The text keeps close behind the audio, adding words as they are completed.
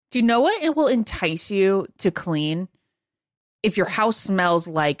Do you know what it will entice you to clean? If your house smells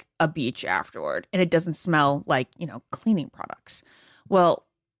like a beach afterward and it doesn't smell like, cleaning products. Well,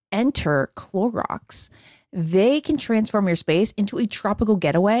 enter Clorox. They can transform your space into a tropical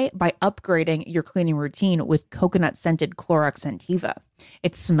getaway by upgrading your cleaning routine with coconut-scented Clorox Scentiva.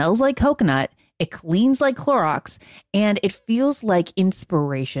 It smells like coconut, it cleans like Clorox, and it feels like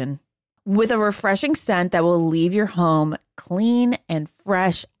inspiration. With a refreshing scent that will leave your home clean and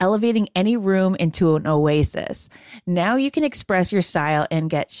fresh, elevating any room into an oasis. Now you can express your style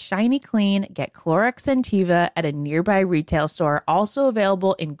and get shiny clean. Get Clorox Scentiva at a nearby retail store, also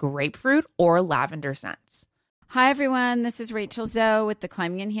available in grapefruit or lavender scents. Hi, everyone. This is Rachel Zoe with the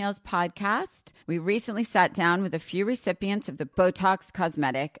Climbing in Heels podcast. We recently sat down with a few recipients of the Botox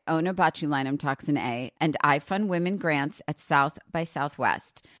Cosmetic, Onabotulinum Toxin A, and iFund Women grants at South by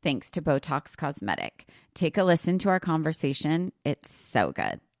Southwest, thanks to Botox Cosmetic. Take a listen to our conversation. It's so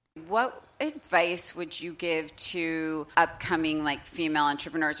good. What advice would you give to upcoming female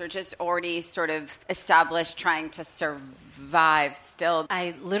entrepreneurs or just already sort of established trying to survive still?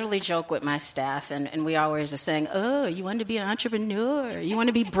 I literally joke with my staff and we always are saying, oh, you want to be an entrepreneur? You want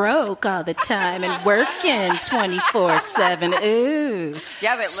to be broke all the time and working 24/7. Ooh.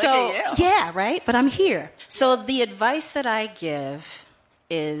 Yeah, but look at you. Yeah, right? But I'm here. So the advice that I give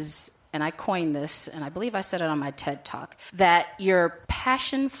is, and I coined this, and I believe I said it on my TED Talk, that your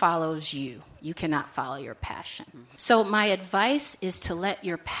passion follows you. You cannot follow your passion. So my advice is to let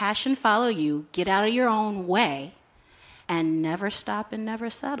your passion follow you, get out of your own way, and never stop and never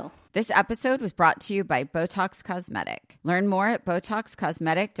settle. This episode was brought to you by Botox Cosmetic. Learn more at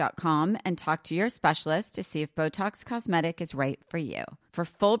BotoxCosmetic.com and talk to your specialist to see if Botox Cosmetic is right for you. For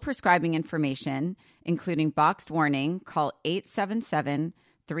full prescribing information, including boxed warning, call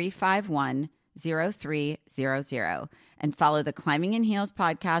 877-351-0300 and follow the Climbing in Heels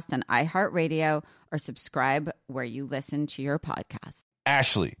podcast on iHeartRadio or subscribe where you listen to your podcast.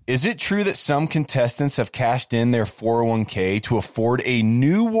 Ashley, is it true that some contestants have cashed in their 401k to afford a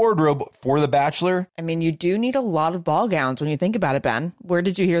new wardrobe for The Bachelor? I mean, you do need a lot of ball gowns when you think about it, Ben. Where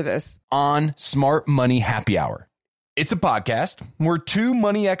did you hear this? On Smart Money Happy Hour. It's a podcast where two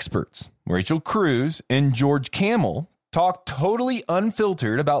money experts, Rachel Cruz and George Kamel, talk totally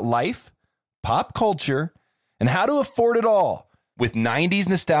unfiltered about life, pop culture, and how to afford it all, with 90s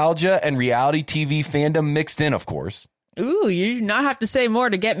nostalgia and reality TV fandom mixed in, of course. Ooh, you do not have to say more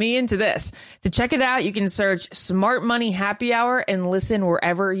to get me into this. To check it out, you can search Smart Money Happy Hour and listen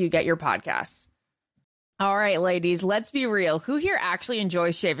wherever you get your podcasts. All right, ladies, let's be real. Who here actually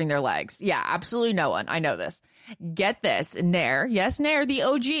enjoys shaving their legs? Yeah, absolutely no one. I know this. Get this. Nair, yes, Nair, the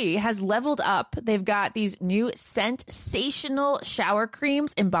OG, has leveled up. They've got these new sensational shower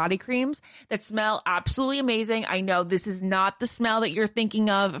creams and body creams that smell absolutely amazing. I know this is not the smell that you're thinking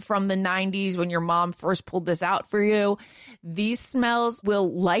of from the 90s when your mom first pulled this out for you. These smells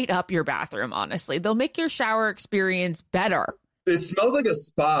will light up your bathroom, honestly. They'll make your shower experience better. It smells like a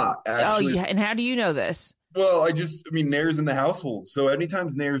spa, actually. Oh, yeah. And how do you know this? Well, Nair's in the household. So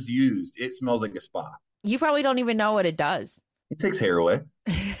anytime Nair's used, it smells like a spa. You probably don't even know what it does. It takes hair away.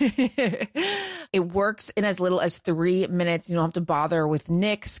 It works in as little as 3 minutes. You don't have to bother with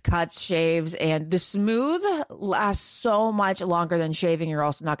nicks, cuts, shaves, and the smooth lasts so much longer than shaving. You're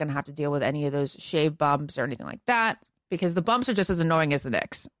also not going to have to deal with any of those shave bumps or anything like that because the bumps are just as annoying as the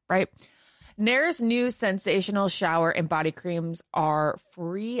nicks, right? Nair's new sensational shower and body creams are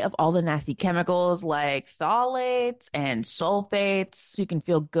free of all the nasty chemicals like phthalates and sulfates. You can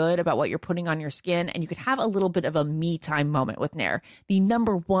feel good about what you're putting on your skin, and you can have a little bit of a me time moment with Nair, the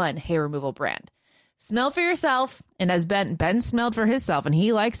 #1 hair removal brand. Smell for yourself, and as Ben smelled for himself, and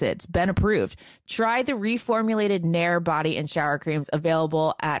he likes it. It's Ben approved. Try the reformulated Nair body and shower creams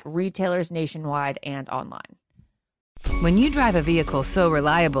available at retailers nationwide and online. When you drive a vehicle so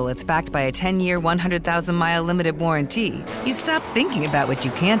reliable it's backed by a 10-year, 100,000-mile limited warranty, you stop thinking about what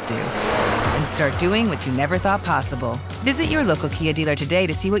you can't do and start doing what you never thought possible. Visit your local Kia dealer today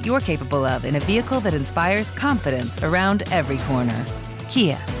to see what you're capable of in a vehicle that inspires confidence around every corner.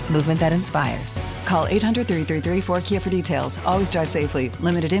 Kia, movement that inspires. Call 800-333-4KIA for details. Always drive safely.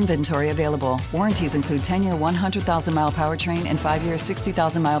 Limited inventory available. Warranties include 10-year 100,000-mile powertrain and 5-year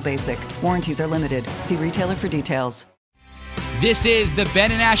 60,000-mile basic. Warranties are limited. See retailer for details. This is the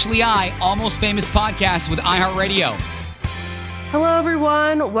Ben and Ashley I Almost Famous podcast with iHeartRadio. Hello,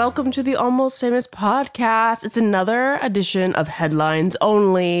 everyone. Welcome to the Almost Famous podcast. It's another edition of Headlines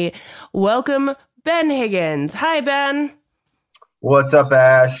Only. Welcome, Ben Higgins. Hi, Ben. What's up,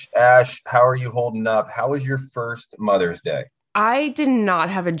 Ash? Ash, how are you holding up? How was your first Mother's Day? I did not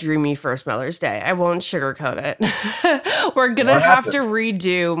have a dreamy first Mother's Day. I won't sugarcoat it. We're going to have to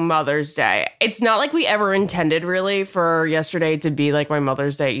redo Mother's Day. It's not like we ever intended really for yesterday to be like my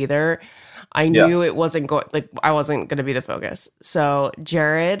Mother's Day either. I knew it wasn't going, like I wasn't going to be the focus. So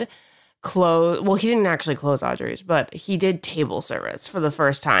Jared closed, well, he didn't actually close Audrey's, but he did table service for the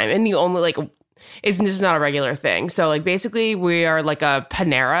first time. And the only like, it's just not a regular thing. So like basically we are like a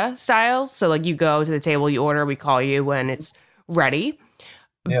Panera style. So like you go to the table, you order, we call you when it's ready.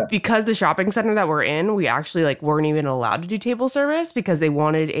 Yeah. Because the shopping center that we're in, we actually like weren't even allowed to do table service because they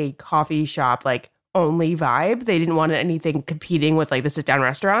wanted a coffee shop like only vibe. They didn't want anything competing with like the sit down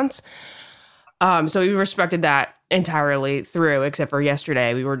restaurants. So we respected that entirely through, except for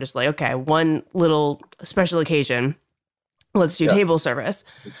yesterday. We were just like, okay, one little special occasion, let's do table service.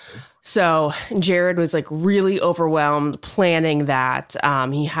 So Jared was like really overwhelmed planning that.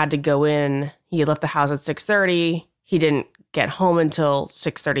 He had to go in. He had left the house at 6:30. He didn't get home until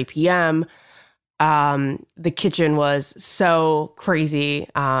 6:30 p.m. The kitchen was so crazy.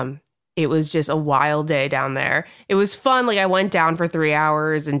 It was just a wild day down there. It was fun. Like I went down for 3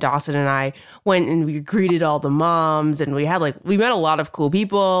 hours and Dawson and I went and we greeted all the moms and we met a lot of cool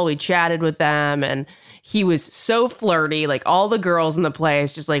people. We chatted with them and he was so flirty. Like all the girls in the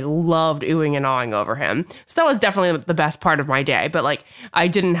place just like loved oohing and awing over him. So that was definitely the best part of my day. But like I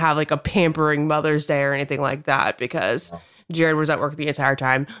didn't have like a pampering Mother's Day or anything like that because Jared was at work the entire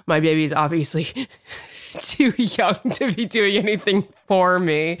time. My baby is obviously too young to be doing anything for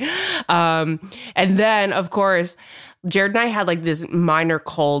me. And then, of course, Jared and I had like this minor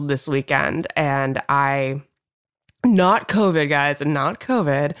cold this weekend and not COVID, guys, not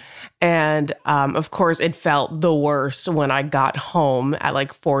COVID. And of course, it felt the worst when I got home at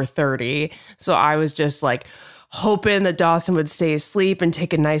like 4:30. So I was just like hoping that Dawson would stay asleep and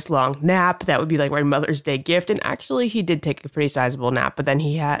take a nice long nap. That would be like my Mother's Day gift. And actually, he did take a pretty sizable nap. But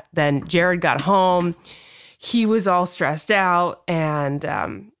then Jared got home. He was all stressed out, and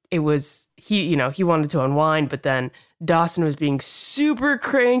he wanted to unwind. But then Dawson was being super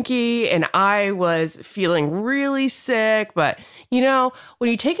cranky, and I was feeling really sick. But when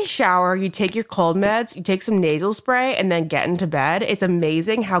you take a shower, you take your cold meds, you take some nasal spray, and then get into bed. It's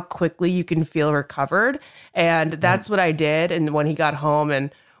amazing how quickly you can feel recovered. And that's what I did. And when he got home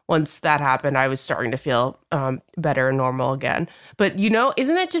and once that happened, I was starting to feel better and normal again. But,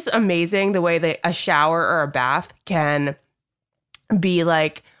 isn't it just amazing the way that a shower or a bath can be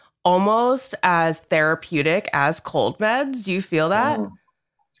like almost as therapeutic as cold meds? Do you feel that?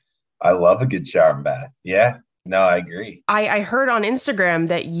 I love a good shower and bath. Yeah. No, I agree. I heard on Instagram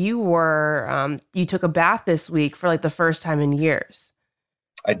that you took a bath this week for like the first time in years.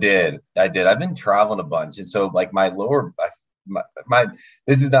 I did. I've been traveling a bunch. And so like my lower,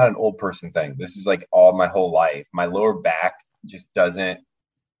 this is not an old person thing. This is like all my whole life. My lower back just doesn't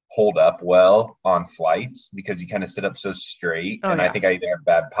hold up well on flights because you kind of sit up so straight. I think I either have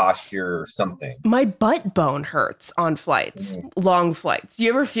bad posture or something. My butt bone hurts on flights, long flights. Do you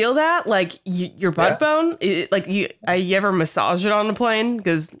ever feel that? Like your butt bone? You ever massage it on a plane?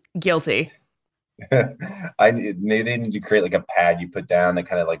 Because guilty. Maybe they need to create like a pad you put down that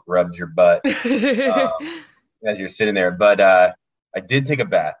kind of like rubs your butt. As you're sitting there. But I did take a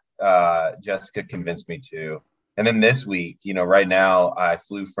bath. Jessica convinced me to. And then this week, right now I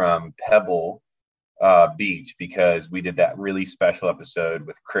flew from Pebble Beach because we did that really special episode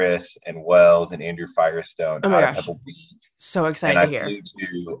with Chris and Wells and Andrew Firestone out of Pebble Beach. So excited to hear.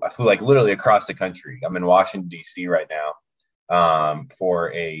 I flew like literally across the country. I'm in Washington, D.C. right now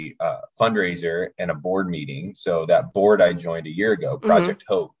for a fundraiser and a board meeting. So that board I joined a year ago, Project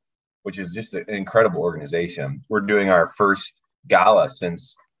Hope, which is just an incredible organization. We're doing our first gala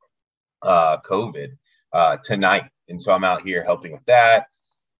since COVID tonight. And so I'm out here helping with that,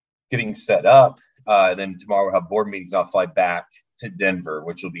 getting set up. Then tomorrow we'll have board meetings. I'll fly back to Denver,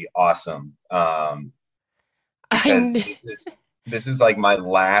 which will be awesome. Because this is like my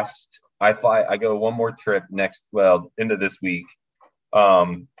last, I go one more trip into this week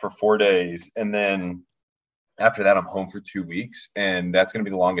for 4 days. And then after that, I'm home for 2 weeks, and that's going to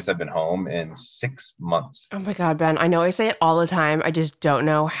be the longest I've been home in 6 months. Oh my God, Ben. I know I say it all the time. I just don't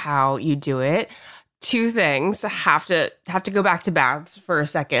know how you do it. Two things. Have to go back to baths for a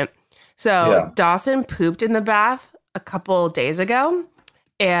second. So Dawson pooped in the bath a couple days ago,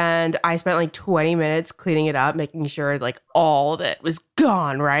 and I spent like 20 minutes cleaning it up, making sure like all of it was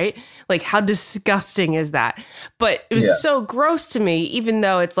gone, right? Like how disgusting is that? But it was so gross to me, even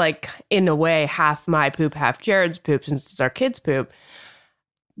though it's like in a way half my poop, half Jared's poop since it's our kids' poop.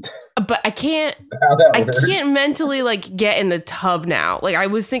 But I can't mentally like get in the tub now. Like I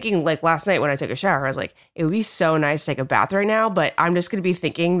was thinking like last night when I took a shower, I was like, it would be so nice to take a bath right now, but I'm just going to be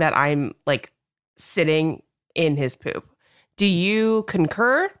thinking that I'm like sitting in his poop. Do you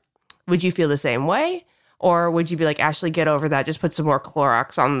concur? Would you feel the same way? Or would you be like, Ashley, get over that. Just put some more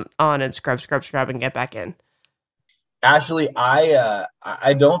Clorox on and scrub and get back in. Ashley, I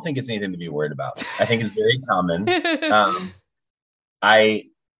don't think it's anything to be worried about. I think it's very common.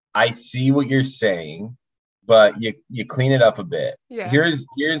 I see what you're saying, but you clean it up a bit. Yeah. Here's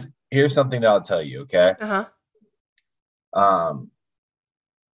something that I'll tell you, okay? I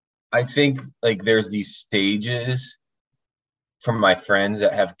think like there's these stages from my friends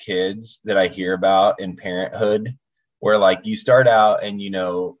that have kids that I hear about in parenthood where like you start out and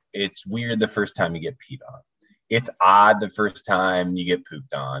it's weird the first time you get peed on. It's odd the first time you get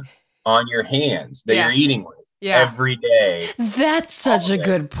pooped on your hands that you're eating with every day. That's such a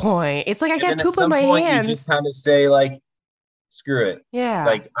good point. It's like I get poop on my hands. You just kind of say like, screw it. Yeah.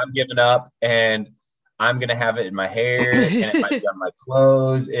 Like I'm giving up and I'm going to have it in my hair and it might be on my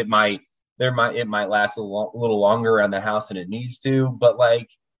clothes. It might last a little longer around the house than it needs to, but like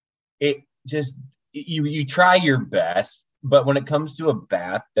it just, you try your best. But when it comes to a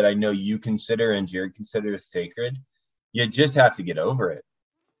bath that I know you consider and Jared considers sacred, you just have to get over it.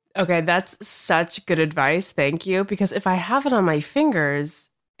 Okay, that's such good advice. Thank you. Because if I have it on my fingers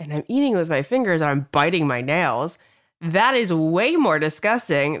and I'm eating with my fingers and I'm biting my nails, that is way more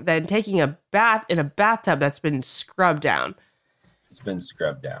disgusting than taking a bath in a bathtub that's been scrubbed down. It's been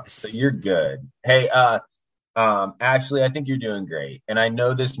scrubbed down. So you're good. Hey, Ashley, I think you're doing great. And I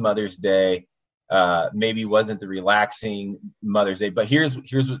know this Mother's Day maybe wasn't the relaxing Mother's Day, but here's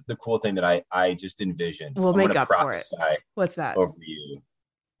the cool thing that I just envisioned. We'll make up for it. What's that? Over you.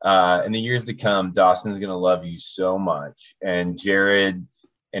 In the years to come, Dawson's going to love you so much. And Jared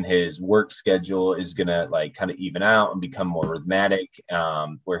and his work schedule is going to like kind of even out and become more rhythmic,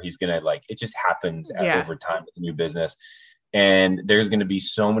 where he's going to like, it just happens over time with the new business. And there's going to be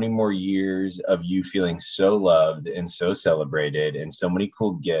so many more years of you feeling so loved and so celebrated and so many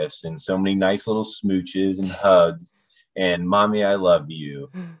cool gifts and so many nice little smooches and hugs. And mommy, I love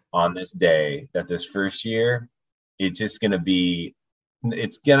you on this day that this first year, it's just going to be,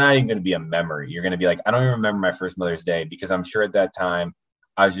 it's not even going to be a memory. You're going to be like, I don't even remember my first Mother's Day because I'm sure at that time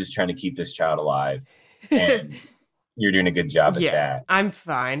I was just trying to keep this child alive. And you're doing a good job at that. I'm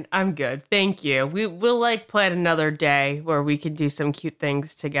fine. I'm good. Thank you. We'll like plan another day where we can do some cute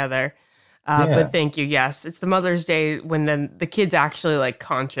things together. But thank you. Yes, it's the Mother's Day when then the kid's actually like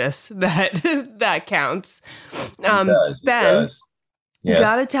conscious that counts. It does. Ben, Yes.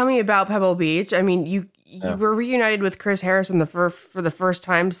 gotta tell me about Pebble Beach. I mean, you were reunited with Chris Harrison for the first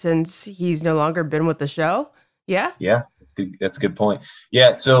time since he's no longer been with the show. Yeah. Yeah. That's a good point.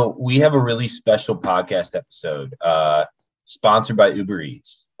 Yeah. So we have a really special podcast episode sponsored by Uber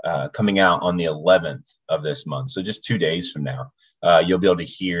Eats coming out on the 11th of this month. So just 2 days from now, you'll be able to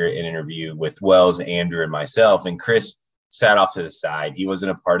hear an interview with Wells, Andrew, and myself. And Chris sat off to the side. He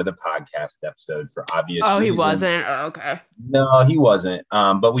wasn't a part of the podcast episode for obvious reasons. He wasn't? Oh, okay. No, he wasn't.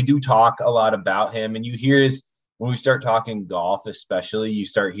 But we do talk a lot about him. And you hear when we start talking golf, especially, you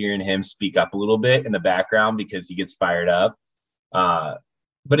start hearing him speak up a little bit in the background because he gets fired up.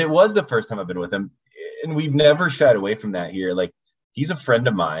 But it was the first time I've been with him, and we've never shied away from that here. Like, he's a friend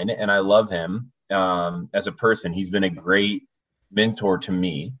of mine, and I love him as a person. He's been a great mentor to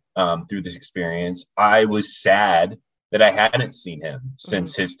me through this experience. I was sad that I hadn't seen him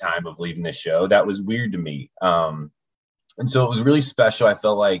since his time of leaving the show. That was weird to me. And so it was really special. I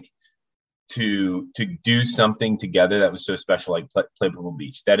felt like to do something together that was so special, like play Pebble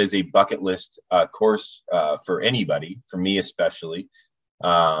Beach. That is a bucket list course for anybody, for me especially.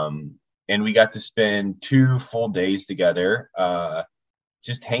 And we got to spend 2 full days together,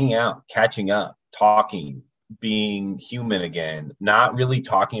 just hanging out, catching up, talking, being human again, not really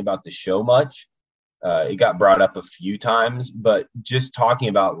talking about the show much. It got brought up a few times, but just talking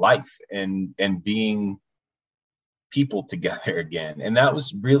about life and being people together again. And that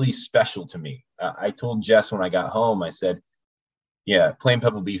was really special to me. I told Jess when I got home, I said, yeah, playing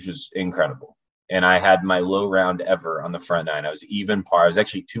Pebble Beach was incredible. And I had my low round ever on the front nine. I was even par. I was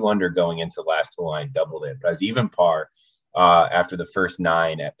actually 2 under going into the last hole. I doubled it, but I was even par after the first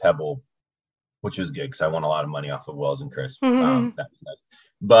 9 at Pebble, which was good because I won a lot of money off of Wells and Chris. That was nice.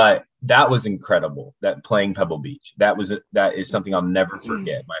 But that was incredible, that playing Pebble Beach. That is something I'll never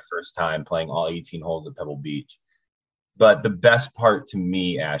forget, my first time playing all 18 holes at Pebble Beach. But the best part to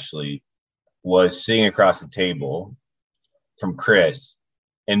me, Ashley, was sitting across the table from Chris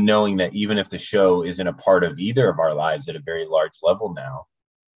and knowing that even if the show isn't a part of either of our lives at a very large level now,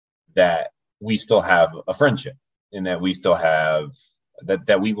 that we still have a friendship and that we still have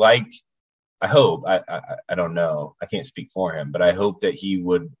that we like. I hope, I don't know, I can't speak for him, but I hope that he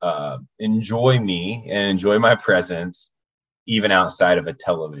would enjoy me and enjoy my presence even outside of a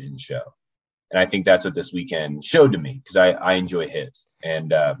television show. And I think that's what this weekend showed to me, because I enjoy his.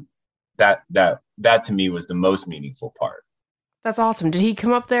 And that to me was the most meaningful part. That's awesome. Did he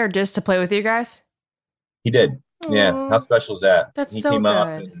come up there just to play with you guys? He did. Aww. Yeah. How special is that? That's he so came up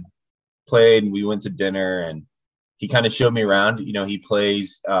good. and played, and we went to dinner, and he kind of showed me around. You know, he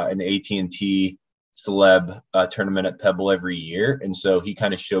plays in the AT&T Celeb tournament at Pebble every year. And so he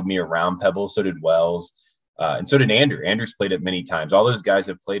kind of showed me around Pebble. So did Wells. And so did Andrew. Andrew's played it many times. All those guys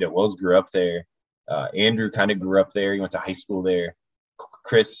have played it. Wells grew up there. Andrew kind of grew up there. He went to high school there.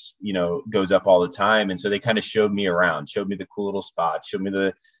 Chris, you know, goes up all the time. And so they kind of showed me around, showed me the cool little spots, showed me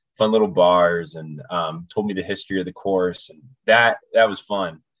the fun little bars, and told me the history of the course. And that was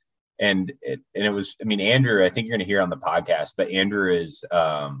fun. And it was, I mean, Andrew, I think you're going to hear on the podcast, but Andrew is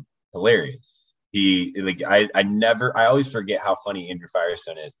hilarious. He, like, I always forget how funny Andrew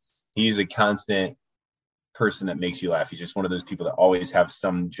Firestone is. He's a constant person that makes you laugh. He's just one of those people that always have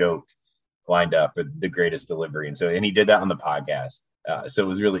some joke lined up with the greatest delivery. And he did that on the podcast. So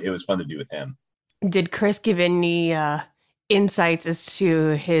it was fun to do with him. Did Chris give any insights as to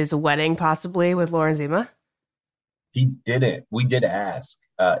his wedding possibly with Lauren Zima? He didn't. We did ask.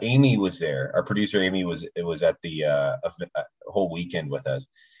 Amy was there. Our producer Amy was at the whole weekend with us,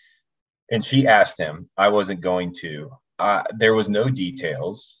 and she asked him. I wasn't going to. There was no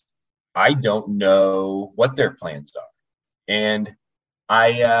details. I don't know what their plans are, and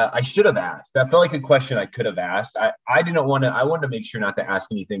I should have asked. That felt like a question I could have asked. I didn't want to. I wanted to make sure not to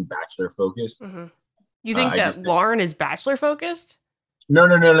ask anything bachelor focused. Mm-hmm. You think that Lauren is bachelor focused? No.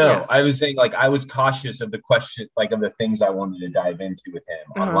 Yeah. I was saying, like, I was cautious of the question, like, of the things I wanted to dive into with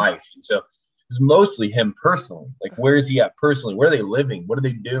him on life. And so it was mostly him personally. Like, where is he at personally? Where are they living? What are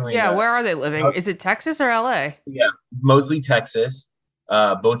they doing? Yeah, where are they living? Is it Texas or LA? Yeah, mostly Texas.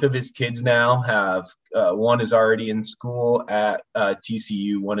 Both of his kids now have, one is already in school at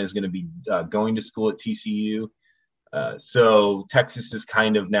TCU. One is going to be going to school at TCU. So Texas is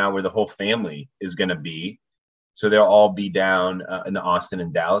kind of now where the whole family is going to be. So they'll all be down in the Austin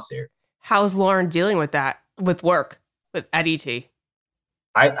and Dallas area. How's Lauren dealing with that, with work, at ET?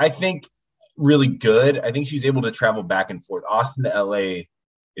 I think really good. I think she's able to travel back and forth. Austin to LA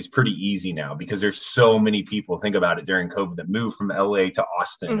is pretty easy now because there's so many people, think about it, during COVID that moved from LA to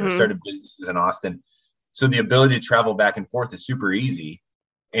Austin or started businesses in Austin. So the ability to travel back and forth is super easy.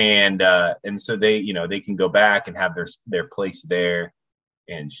 And so they can go back and have their place there.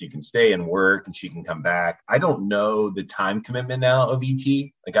 And she can stay and work, and she can come back. I don't know the time commitment now of ET.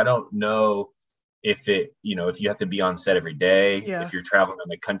 Like, I don't know if if you have to be on set every day, if you're traveling around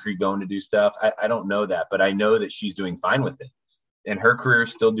the country going to do stuff. I don't know that, but I know that she's doing fine with it. And her career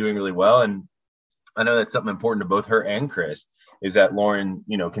is still doing really well. And I know that's something important to both her and Chris, is that Lauren,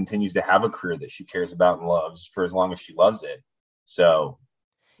 continues to have a career that she cares about and loves for as long as she loves it. So,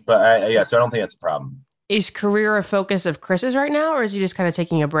 so I don't think that's a problem. Is career a focus of Chris's right now, or is he just kind of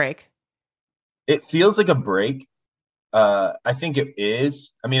taking a break? It feels like a break. I think it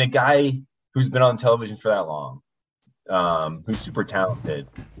is. I mean, a guy who's been on television for that long, who's super talented,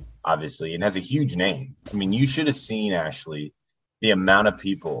 obviously, and has a huge name. I mean, you should have seen, Ashley, the amount of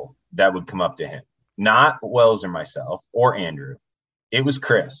people that would come up to him. Not Wells or myself or Andrew. It was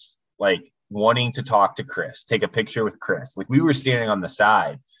Chris, like, wanting to talk to Chris, take a picture with Chris. Like, we were standing on the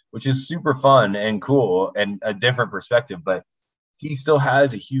side, which is super fun and cool and a different perspective, but he still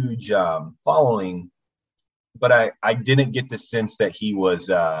has a huge following. But I didn't get the sense that he was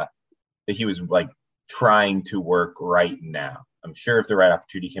like trying to work right now. I'm sure if the right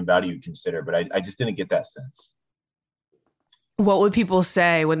opportunity came about, he would consider, but I just didn't get that sense. What would people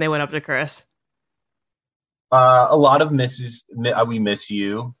say when they went up to Chris? A lot of misses. We miss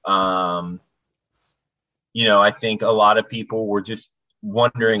you. I think a lot of people were just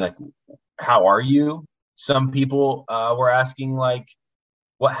wondering, like, how are you? Some people were asking, like,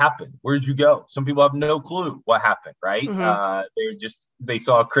 what happened? Where did you go? Some people have no clue what happened, right? They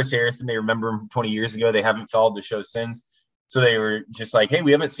saw Chris Harrison. They remember him from 20 years ago. They haven't followed the show since. So they were just like, hey,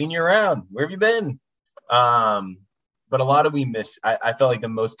 we haven't seen you around. Where have you been? But a lot of we miss. I felt like the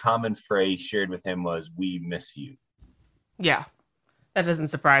most common phrase shared with him was, we miss you. Yeah, that doesn't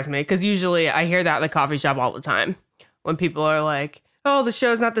surprise me, because usually I hear that at the coffee shop all the time when people are like, oh, the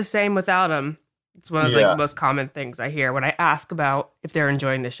show's not the same without him. It's one of the most common things I hear when I ask about if they're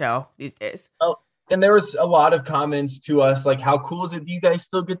enjoying the show these days. Oh, and there was a lot of comments to us like, how cool is it that you guys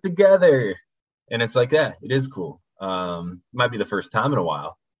still get together? And it's like, yeah, it is cool. Might be the first time in a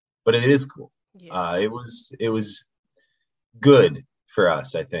while, but it is cool. Yeah. It was good for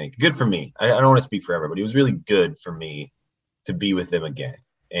us, I think. Good for me. I don't want to speak for everybody. It was really good for me to be with them again.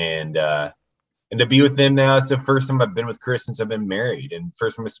 And to be with them now, it's the first time I've been with Chris since I've been married, and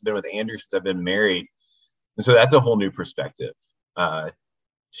first time I've been with Andrew since I've been married. And so that's a whole new perspective,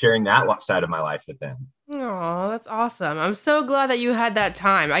 sharing that side of my life with them. Oh, that's awesome. I'm so glad that you had that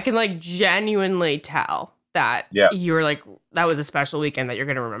time. I can like genuinely tell that you were like, that was a special weekend that you're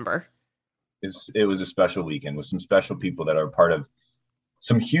going to remember. It was a special weekend with some special people that are part of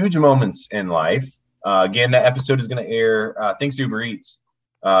some huge moments in life. Again, that episode is going to air. Thanks to Uber Eats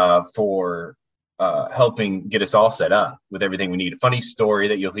for helping get us all set up with everything we need. A funny story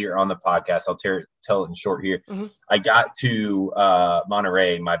that you'll hear on the podcast. I'll tell it in short here. Mm-hmm. I got to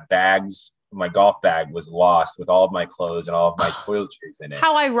Monterey. My golf bag was lost with all of my clothes and all of my toiletries in it.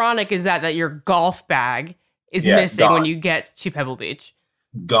 How ironic is that your golf bag is missing when you get to Pebble Beach?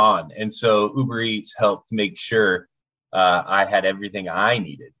 Gone. And so Uber Eats helped make sure I had everything I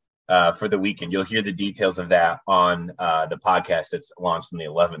needed for the weekend. You'll hear the details of that on the podcast that's launched on the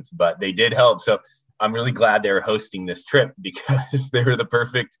 11th, but they did help. So I'm really glad they were hosting this trip because they were the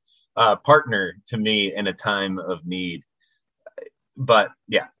perfect partner to me in a time of need. But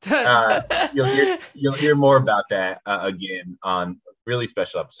yeah, you'll hear more about that again on a really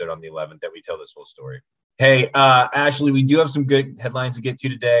special episode on the 11th that we tell this whole story. Hey, Ashley, we do have some good headlines to get to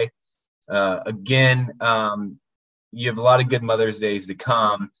today. Again, you have a lot of good Mother's Days to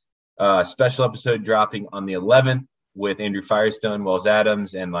come. Special episode dropping on the 11th with Andrew Firestone, Wells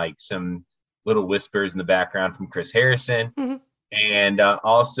Adams, and like some little whispers in the background from Chris Harrison. Mm-hmm. And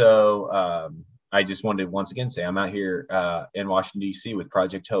also, I just wanted to once again say I'm out here in Washington, D.C. with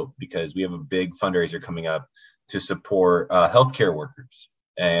Project Hope because we have a big fundraiser coming up to support healthcare workers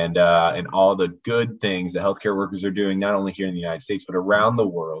and all the good things that healthcare workers are doing, not only here in the United States, but around the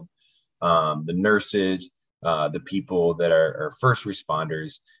world. The nurses, the people that are first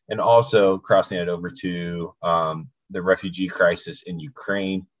responders, and also crossing it over to the refugee crisis in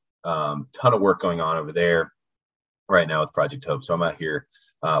Ukraine. Ton of work going on over there right now with Project Hope. So I'm out here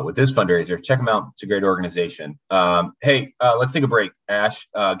with this fundraiser. Check them out. It's a great organization. Hey, let's take a break. Ash,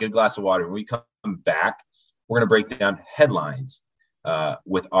 get a glass of water. When we come back, we're going to break down headlines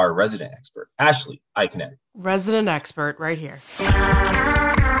with our resident expert, Ashley Eichenet. Resident expert right here.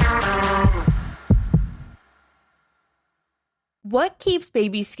 What keeps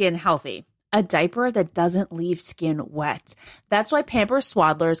baby skin healthy? A diaper that doesn't leave skin wet. That's why Pampers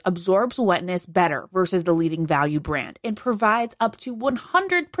Swaddlers absorbs wetness better versus the leading value brand and provides up to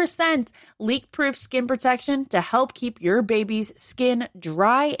 100% leak-proof skin protection to help keep your baby's skin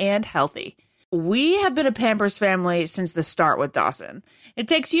dry and healthy. We have been a Pampers family since the start with Dawson. It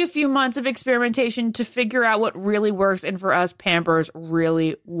takes you a few months of experimentation to figure out what really works, and for us, Pampers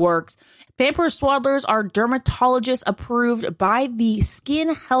really works. Pampers Swaddlers are dermatologist approved by the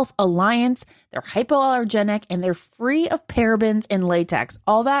Skin Health Alliance. They're hypoallergenic and they're free of parabens and latex.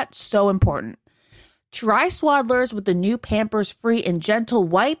 All that so important. Try Swaddlers with the new Pampers Free and Gentle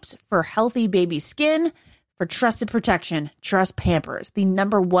wipes for healthy baby skin. For trusted protection, trust Pampers, the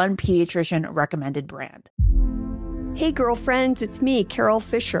 #1 pediatrician recommended brand. Hey girlfriends, it's me, Carol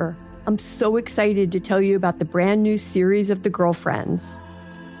Fisher. I'm so excited to tell you about the brand new series of The Girlfriends.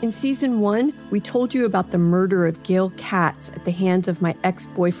 In season 1, we told you about the murder of Gail Katz at the hands of my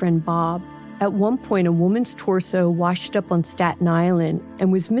ex-boyfriend Bob. At one point, a woman's torso washed up on Staten Island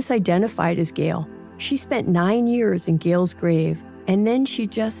and was misidentified as Gail. She spent 9 years in Gail's grave, and then she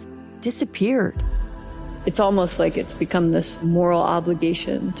just disappeared. It's almost like it's become this moral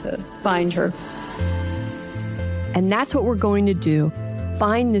obligation to find her. And that's what we're going to do.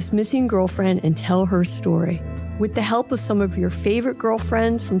 Find this missing girlfriend and tell her story. With the help of some of your favorite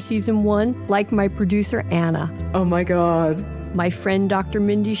girlfriends from season 1, like my producer, Anna. Oh my God. My friend, Dr.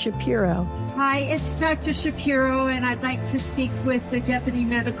 Mindy Shapiro. Hi, it's Dr. Shapiro, and I'd like to speak with the deputy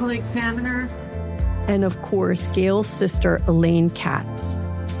medical examiner. And of course, Gail's sister, Elaine Katz.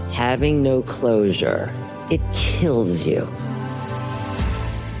 Having no closure, it kills you.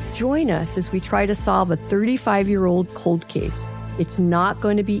 Join us as we try to solve a 35-year-old cold case. It's not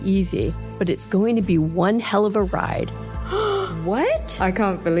going to be easy, but it's going to be one hell of a ride. What? I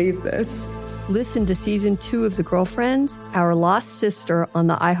can't believe this. Listen to season 2 of The Girlfriends, Our Lost Sister on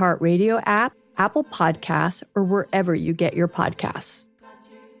the iHeartRadio app, Apple Podcasts, or wherever you get your podcasts.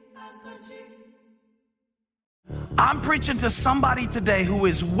 I'm preaching to somebody today who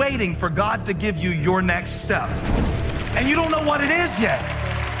is waiting for God to give you your next step. And you don't know what it is yet.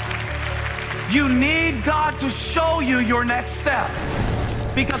 You need God to show you your next step.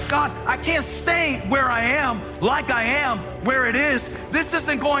 Because God, I can't stay where I am, like I am, where it is. This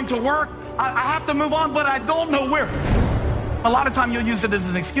isn't going to work. I have to move on, but I don't know where. A lot of time you'll use it as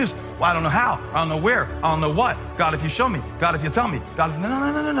an excuse. Well, I don't know how. I don't know where. I don't know what. God, if you show me. God, if you tell me. God, if...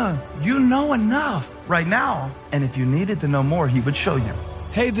 No. You know enough right now. And if you needed to know more, he would show you.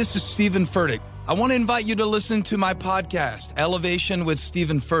 Hey, this is Stephen Furtick. I want to invite you to listen to my podcast, Elevation with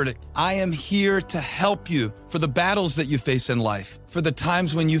Stephen Furtick. I am here to help you for the battles that you face in life, for the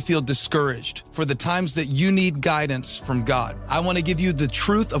times when you feel discouraged, for the times that you need guidance from God. I want to give you the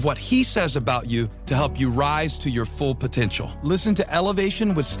truth of what he says about you to help you rise to your full potential. Listen to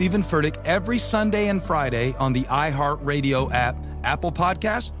Elevation with Stephen Furtick every Sunday and Friday on the iHeartRadio app, Apple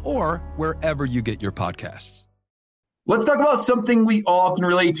Podcasts, or wherever you get your podcasts. Let's talk about something we all can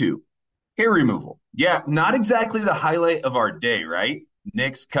relate to. Hair removal. Yeah, not exactly the highlight of our day, right?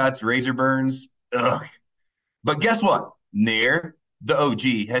 Nicks, cuts, razor burns. Ugh. But guess what? Nair, the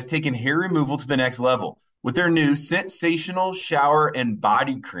OG, has taken hair removal to the next level with their new sensational shower and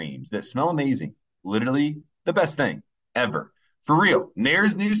body creams that smell amazing. Literally the best thing ever. For real,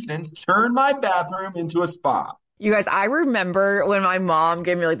 Nair's new scents turned my bathroom into a spa. You guys, I remember when my mom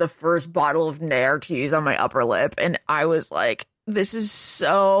gave me like the first bottle of Nair to use on my upper lip, and I was like, this is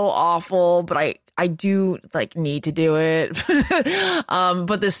so awful, but I do like need to do it.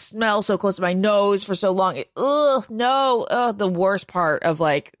 But the smell so close to my nose for so long. The worst part of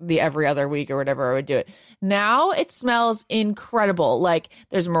like the every other week or whatever I would do it. Now it smells incredible. Like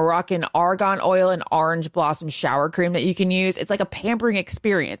there's Moroccan argan oil and orange blossom shower cream that you can use. It's like a pampering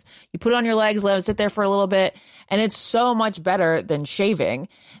experience. You put it on your legs, let it sit there for a little bit, and it's so much better than shaving.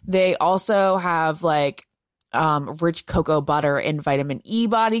 They also have like rich cocoa butter and vitamin E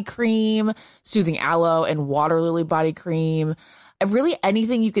body cream, soothing aloe and water lily body cream. Really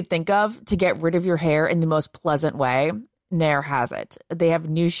anything you could think of to get rid of your hair in the most pleasant way, Nair has it. They have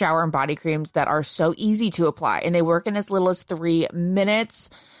new shower and body creams that are so easy to apply, and they work in as little as 3 minutes.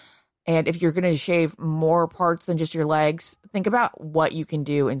 And if you're going to shave more parts than just your legs, think about what you can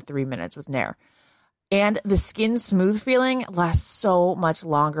do in 3 minutes with Nair. And the skin smooth feeling lasts so much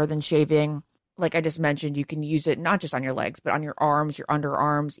longer than shaving. Like I just mentioned, you can use it not just on your legs, but on your arms, your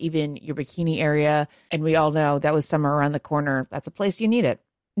underarms, even your bikini area. And we all know that with summer around the corner, that's a place you need it.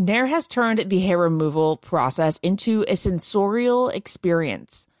 Nair has turned the hair removal process into a sensorial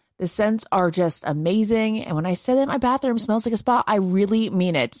experience. The scents are just amazing. And when I say that my bathroom smells like a spa, I really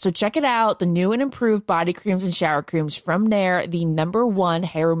mean it. So check it out. The new and improved body creams and shower creams from Nair, the #1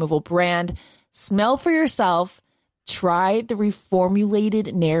 hair removal brand. Smell for yourself. Try the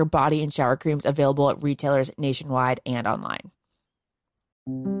reformulated Nair body and shower creams available at retailers nationwide and online.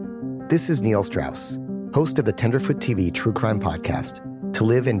 This is Neil Strauss, host of the Tenderfoot TV True Crime Podcast, To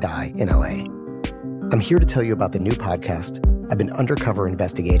Live and Die in LA. I'm here to tell you about the new podcast I've been undercover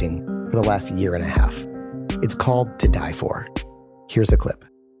investigating for the last year and a half. It's called To Die For. Here's a clip.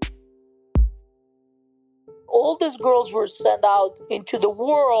 All these girls were sent out into the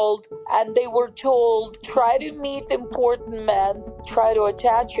world and they were told, try to meet important men, try to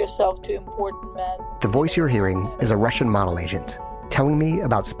attach yourself to important men. The voice you're hearing is a Russian model agent telling me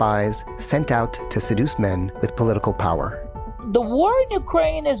about spies sent out to seduce men with political power. The war in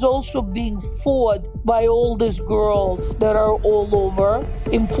Ukraine is also being fought by all these girls that are all over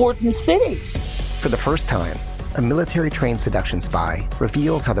important cities. For the first time, a military-trained seduction spy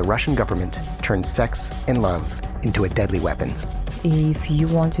reveals how the Russian government turned sex and love into a deadly weapon. If you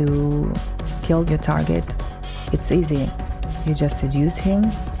want to kill your target, it's easy. You just seduce him,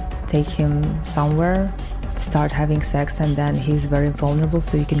 take him somewhere, start having sex, and then he's very vulnerable,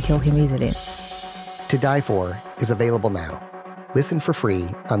 so you can kill him easily. To Die For is available now. Listen for free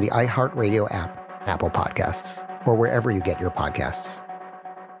on the iHeartRadio app, Apple Podcasts, or wherever you get your podcasts.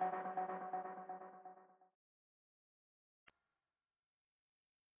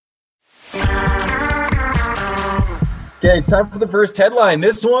 Okay, it's time for the first headline.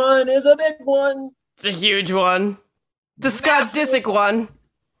 This one is a big one. It's a huge one. The Scott Disick one.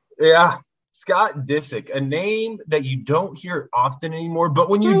 Yeah, Scott Disick, a name that you don't hear often anymore,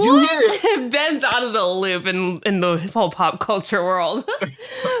 but when you do hear it... Ben's out of the loop in the whole pop culture world.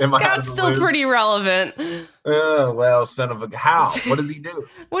 Scott's still pretty relevant. Well, son of a... How? What does he do?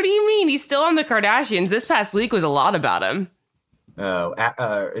 What do you mean? He's still on the Kardashians. This past week was a lot about him.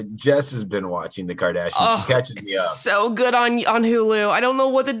 Jess has been watching the Kardashians. She catches me up. So good on Hulu. I don't know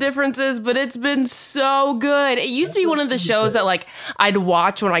what the difference is, but it's been so good. It used to be one of the shows that like I'd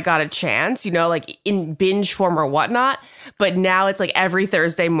watch when I got a chance, you know, like in binge form or whatnot. But now it's like every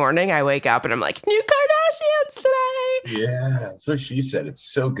Thursday morning I wake up and I'm like, new Kardashians today. Yeah. So she said it's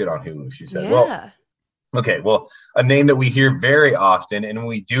so good on Hulu. She said, yeah. Well, Okay, well, a name that we hear very often, and when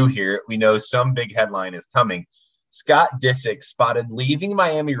we do hear it, we know some big headline is coming. Scott Disick spotted leaving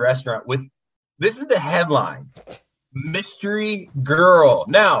Miami restaurant with, this is the headline, mystery girl.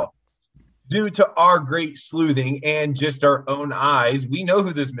 Now, due to our great sleuthing and just our own eyes, we know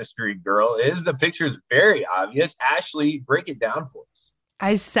who this mystery girl is. The picture is very obvious. Ashley, break it down for us.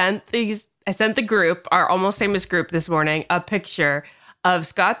 I sent the group, our Almost Famous group this morning, a picture of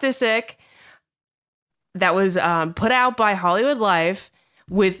Scott Disick that was put out by Hollywood Life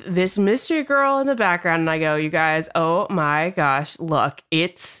with this mystery girl in the background. And I go, you guys, oh my gosh, look,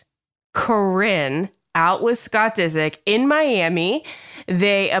 it's Corinne out with Scott Disick in Miami.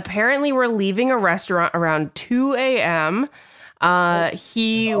 They apparently were leaving a restaurant around 2 a.m.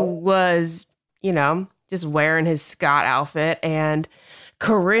 He was, just wearing his Scott outfit, and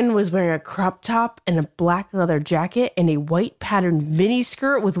Corinne was wearing a crop top and a black leather jacket and a white patterned mini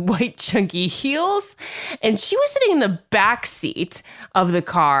skirt with white chunky heels. And she was sitting in the back seat of the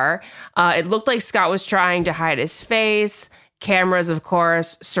car. It looked like Scott was trying to hide his face. Cameras, of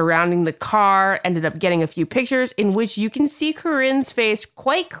course, surrounding the car, ended up getting a few pictures in which you can see Corinne's face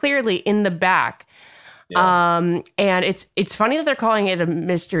quite clearly in the back. Yeah. And it's funny that they're calling it a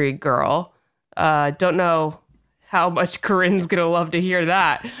mystery girl. Don't know how much Corinne's going to love to hear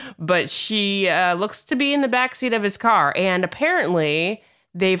that. But she looks to be in the backseat of his car. And apparently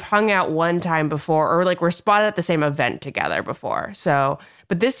they've hung out one time before, or were spotted at the same event together before. So,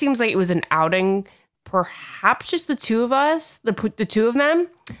 but this seems like it was an outing, perhaps just the two of us, the two of them.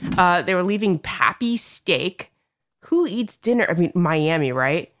 They were leaving Pappy Steak. Who eats dinner? I mean, Miami,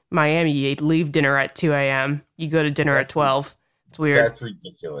 right? Miami, you leave dinner at 2 a.m. You go to dinner at 12. It's weird. That's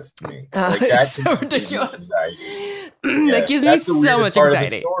ridiculous to me. That's so ridiculous. That gives me so much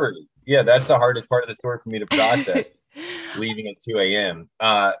anxiety. Yeah, that's the hardest part of the story for me to process. Leaving at 2 a.m.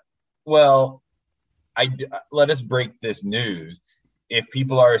 Well, let us break this news. If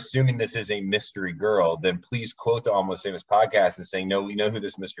people are assuming this is a mystery girl, then please quote the Almost Famous podcast and saying, no, we know who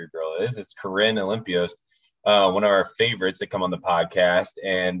this mystery girl is. It's Corinne Olympios, one of our favorites that come on the podcast.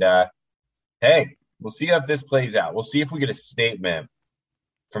 And hey, we'll see if this plays out. We'll see if we get a statement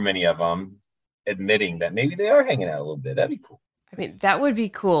from any of them admitting that maybe they are hanging out a little bit. That'd be cool. I mean, that would be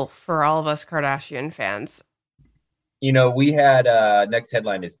cool for all of us Kardashian fans. We had next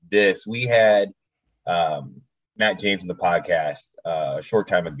headline is this. We had Matt James on the podcast a short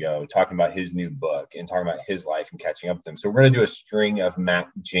time ago talking about his new book and talking about his life and catching up with him. So we're going to do a string of Matt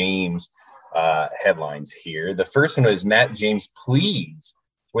James headlines here. The first one is Matt James pleads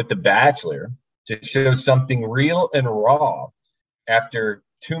with The Bachelor to show something real and raw after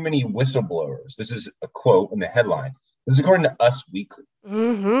too many whistleblowers. This is a quote in the headline. This is according to Us Weekly.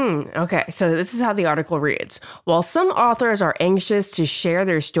 Okay, so this is how the article reads. While some authors are anxious to share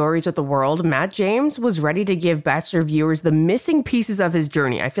their stories with the world, Matt James was ready to give Bachelor viewers the missing pieces of his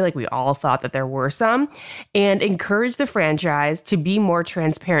journey. I feel like we all thought that there were some, and encourage the franchise to be more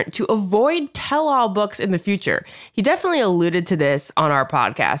transparent, to avoid tell-all books in the future. He definitely alluded to this on our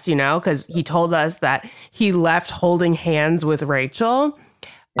podcast, because he told us that he left holding hands with Rachel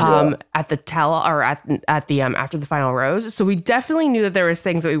at the after the final rose. So we definitely knew that there was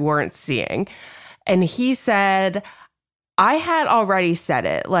things that we weren't seeing. And he said, I had already said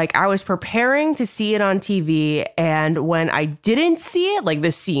it. I was preparing to see it on TV. And when I didn't see it,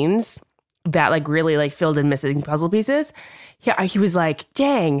 the scenes that really filled in missing puzzle pieces, he was like,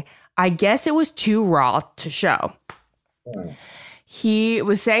 dang, I guess it was too raw to show. He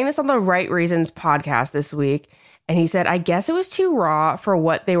was saying this on the Right Reasons podcast this week. And he said, I guess it was too raw for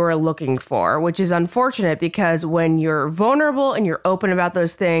what they were looking for, which is unfortunate because when you're vulnerable and you're open about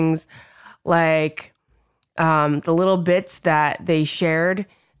those things, the little bits that they shared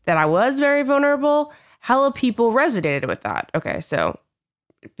that I was very vulnerable, hella people resonated with that. Okay, so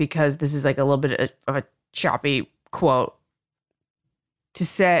because this is a little bit of a choppy quote, to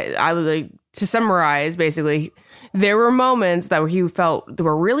summarize, basically, there were moments that he felt that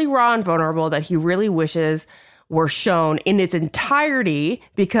were really raw and vulnerable that he really wishes were shown in its entirety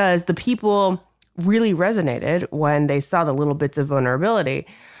because the people really resonated when they saw the little bits of vulnerability.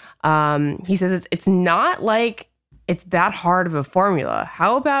 He says it's not like it's that hard of a formula.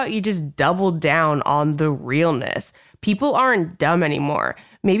 How about you just double down on the realness? People aren't dumb anymore.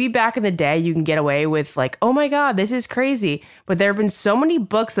 Maybe back in the day you can get away with oh my God, this is crazy. But there have been so many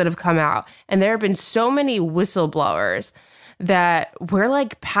books that have come out and there have been so many whistleblowers that we're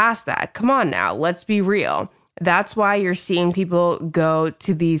past that. Come on now, let's be real. That's why you're seeing people go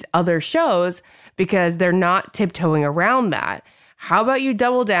to these other shows because they're not tiptoeing around that. How about you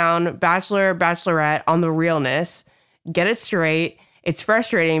double down, Bachelor, Bachelorette, on the realness, get it straight, it's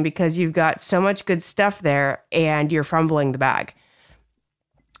frustrating because you've got so much good stuff there and you're fumbling the bag.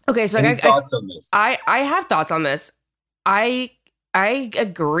 Okay, so Any thoughts on this? I have thoughts on this. I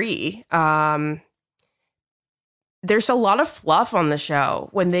agree. There's a lot of fluff on the show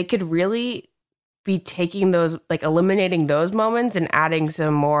when they could really be taking those, like eliminating those moments and adding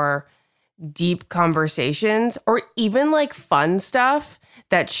some more deep conversations or even like fun stuff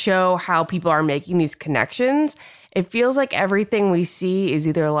that show how people are making these connections. It feels like everything we see is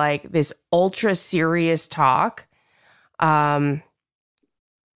either like this ultra serious talk,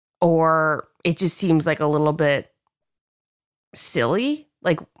 or it just seems like a little bit silly.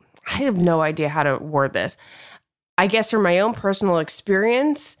 Like, I have no idea how to word this. I guess from my own personal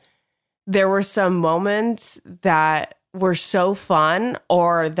experience, there were some moments that were so fun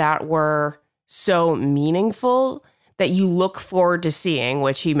or that were so meaningful that you look forward to seeing,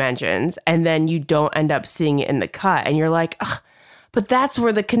 which he mentions, and then you don't end up seeing it in the cut. And you're like, ugh, but that's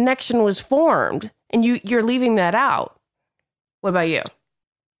where the connection was formed. And you're leaving that out. What about you?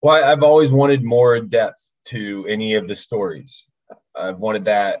 Well, I've always wanted more depth to any of the stories. I've wanted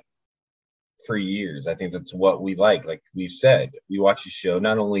that for years. I think that's what we like. Like we've said, we watch a show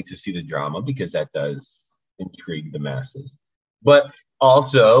not only to see the drama, because that does intrigue the masses, but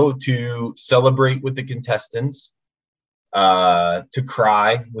also to celebrate with the contestants, to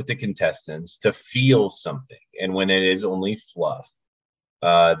cry with the contestants, to feel something. And when it is only fluff,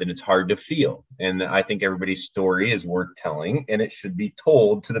 then it's hard to feel. And I think everybody's story is worth telling, and it should be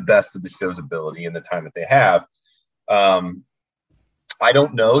told to the best of the show's ability in the time that they have. I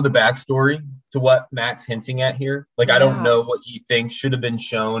don't know the backstory to what Matt's hinting at here. Like, I don't know what he thinks should have been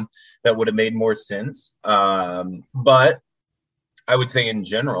shown that would have made more sense. But I would say in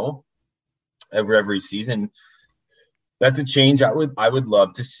general, every season, that's a change I would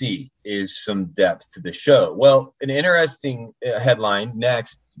love to see, is some depth to the show. Well, an interesting headline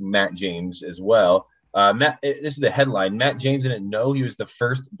next, Matt James as well. This is the headline. Matt James didn't know he was the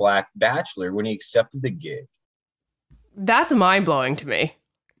first Black Bachelor when he accepted the gig. That's mind-blowing to me.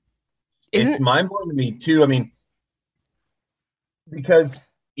 It's mind-blowing to me too. I mean, because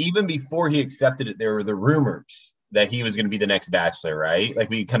even before he accepted it, there were the rumors that he was going to be the next Bachelor, right? Like,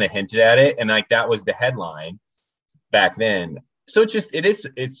 we kind of hinted at it, and like that was the headline back then. So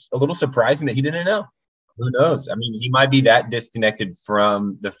it's a little surprising that he didn't know. Who knows? I mean, he might be that disconnected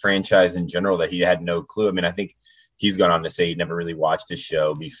from the franchise in general that he had no clue. I mean, I think he's gone on to say he never really watched the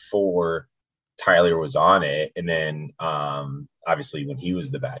show before Tyler was on it, and then obviously when he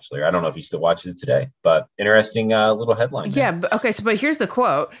was the Bachelor. I don't know if he still watches it today, but interesting little headline. Yeah, but here's the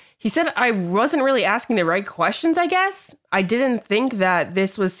quote. He said, I wasn't really asking the right questions, I guess. I didn't think that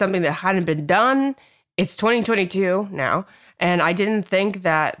this was something that hadn't been done. It's 2022 now, and I didn't think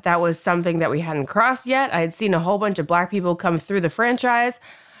that that was something that we hadn't crossed yet. I had seen a whole bunch of Black people come through the franchise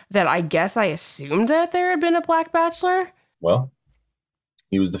that I guess I assumed that there had been a Black Bachelor. Well,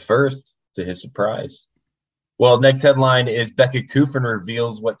 he was the first, to his surprise. Well, next headline is Becca Kufrin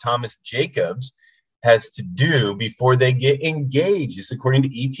reveals what Thomas Jacobs has to do before they get engaged. This according to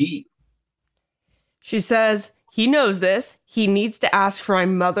ET. She says, he knows this. He needs to ask for my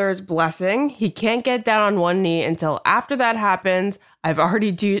mother's blessing. He can't get down on one knee until after that happens. I've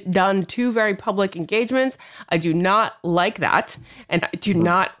already done 2 very public engagements. I do not like that, and I do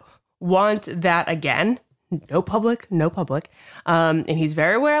not want that again. No public. And he's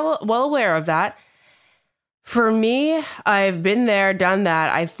very well aware of that. For me, I've been there, done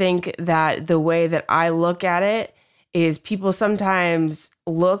that. I think that the way that I look at it is people sometimes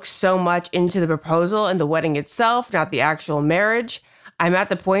look so much into the proposal and the wedding itself, not the actual marriage. I'm at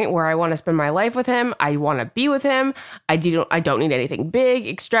the point where I want to spend my life with him. I want to be with him. I don't need anything big,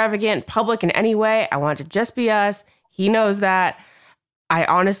 extravagant, public in any way. I want it to just be us. He knows that. I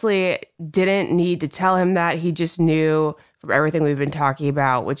honestly didn't need to tell him that. He just knew from everything we've been talking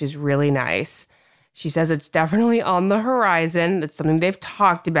about, which is really nice. She says it's definitely on the horizon. It's something they've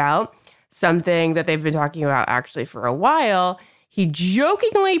talked about, something that they've been talking about actually for a while. He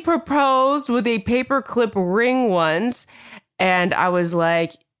jokingly proposed with a paperclip ring once, and I was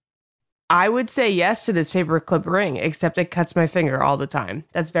like, I would say yes to this paperclip ring, except it cuts my finger all the time.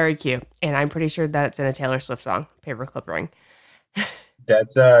 That's very cute, and I'm pretty sure that's in a Taylor Swift song, paperclip ring.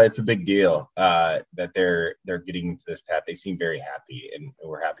 That's it's a big deal that they're getting to this path. They seem very happy, and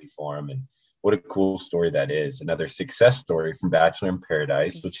we're happy for them. And what a cool story that is. Another success story from Bachelor in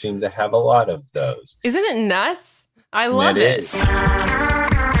Paradise, which seems to have a lot of those. Isn't it nuts? I love it.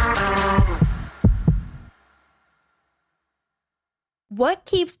 What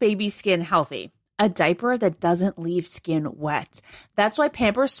keeps baby skin healthy? a diaper that doesn't leave skin wet. That's why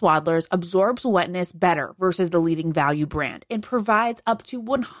Pampers Swaddlers absorbs wetness better versus the leading value brand and provides up to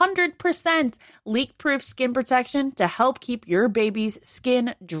 100% leak-proof skin protection to help keep your baby's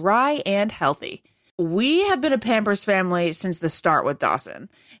skin dry and healthy. We have been a Pampers family since the start with Dawson.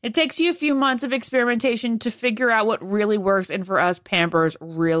 It takes you a few months of experimentation to figure out what really works, and for us, Pampers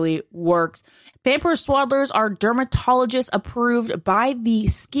really works. Pampers Swaddlers are dermatologist approved by the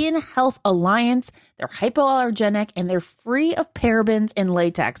Skin Health Alliance. They're hypoallergenic and they're free of parabens and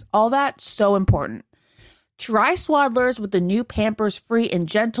latex. All that so important. Try Swaddlers with the new Pampers Free and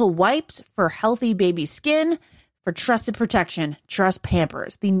Gentle wipes for healthy baby skin. For trusted protection, trust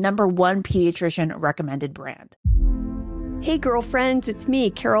Pampers, the #1 pediatrician recommended brand. Hey girlfriends, it's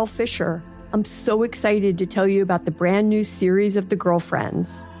me, Carol Fisher. I'm so excited to tell you about the brand new series of The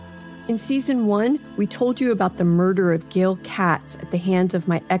Girlfriends. In season 1, we told you about the murder of Gail Katz at the hands of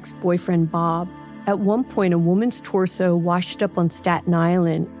my ex-boyfriend Bob. At one point, a woman's torso washed up on Staten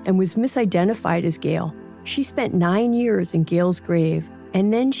Island and was misidentified as Gail. She spent 9 years in Gail's grave,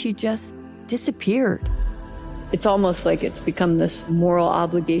 and then she just disappeared. It's almost like it's become this moral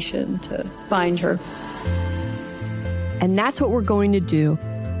obligation to find her. And that's what we're going to do.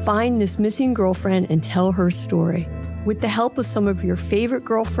 Find this missing girlfriend and tell her story. With the help of some of your favorite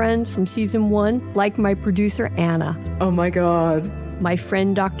girlfriends from season 1, like my producer, Anna. Oh my God. My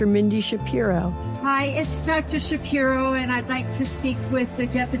friend, Dr. Mindy Shapiro. Hi, it's Dr. Shapiro, and I'd like to speak with the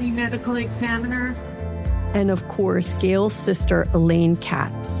Deputy Medical Examiner. And of course, Gail's sister, Elaine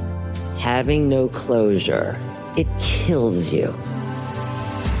Katz. Having no closure, it kills you.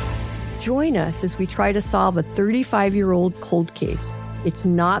 Join us as we try to solve a 35-year-old cold case. It's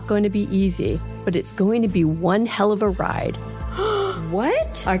not going to be easy, but it's going to be one hell of a ride.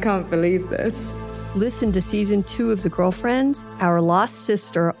 What? I can't believe this. Listen to season 2 of The Girlfriends, Our Lost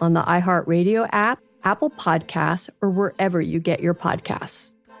Sister on the iHeartRadio app, Apple Podcasts, or wherever you get your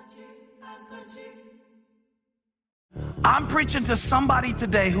podcasts. I'm preaching to somebody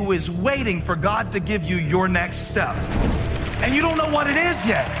today who is waiting for God to give you your next step. And you don't know what it is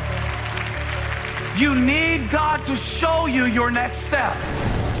yet. You need God to show you your next step.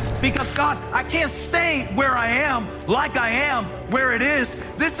 Because God, I can't stay where I am, like I am, where it is.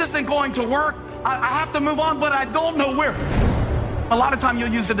 This isn't going to work. I have to move on, but I don't know where. A lot of time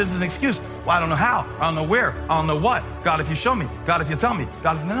you'll use it as an excuse. Well, I don't know how. I don't know where. I don't know what. God, if you show me. God, if you tell me.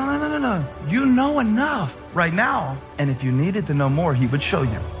 God, if... No. You know enough right now. And if you needed to know more, he would show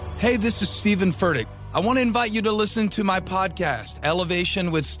you. Hey, this is Stephen Furtick. I want to invite you to listen to my podcast,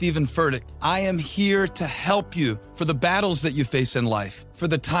 Elevation with Stephen Furtick. I am here to help you for the battles that you face in life, for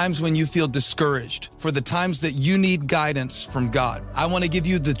the times when you feel discouraged, for the times that you need guidance from God. I want to give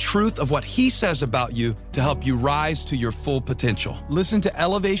you the truth of what he says about you to help you rise to your full potential. Listen to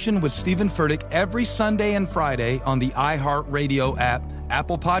Elevation with Stephen Furtick every Sunday and Friday on the iHeartRadio app,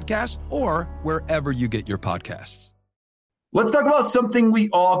 Apple Podcasts, or wherever you get your podcasts. Let's talk about something we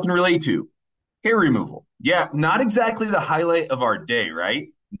all can relate to. Hair removal. Yeah, not exactly the highlight of our day, right?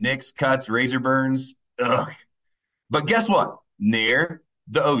 Nicks, cuts, razor burns. Ugh. But guess what? Nair,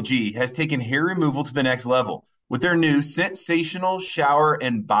 the OG, has taken hair removal to the next level with their new sensational shower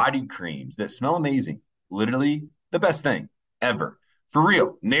and body creams that smell amazing. Literally the best thing ever. For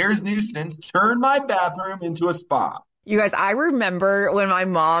real, Nair's new scents turned my bathroom into a spa. You guys, I remember when my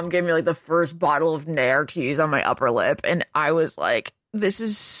mom gave me like the first bottle of Nair to use on my upper lip, and I was like, this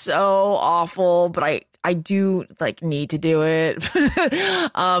is so awful, but I do like need to do it.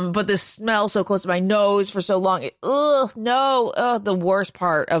 But this smell so close to my nose for so long. The worst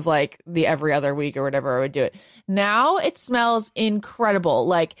part of like the every other week or whatever I would do it. Now it smells incredible.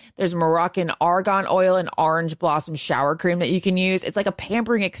 Like there's Moroccan argan oil and orange blossom shower cream that you can use. It's like a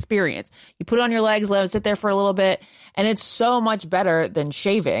pampering experience. You put it on your legs, let them sit there for a little bit, and it's so much better than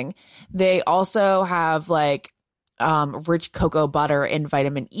shaving. They also have like rich cocoa butter and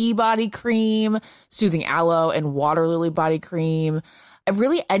vitamin E body cream, soothing aloe and water lily body cream.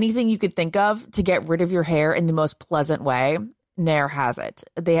 Really anything you could think of to get rid of your hair in the most pleasant way, Nair has it.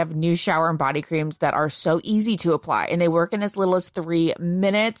 They have new shower and body creams that are so easy to apply, and they work in as little as 3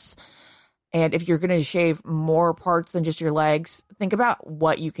 minutes. And if you're going to shave more parts than just your legs, think about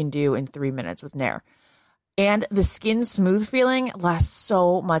what you can do in 3 minutes with Nair. And the skin smooth feeling lasts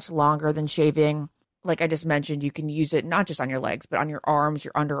so much longer than shaving. Like I just mentioned, you can use it not just on your legs, but on your arms,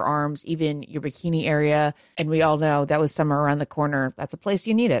 your underarms, even your bikini area. And we all know that with summer around the corner, that's a place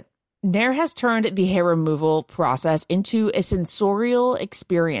you need it. Nair has turned the hair removal process into a sensorial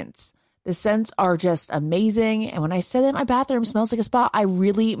experience. The scents are just amazing. And when I say that my bathroom smells like a spa, I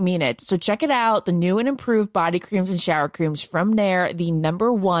really mean it. So check it out. The new and improved body creams and shower creams from Nair, the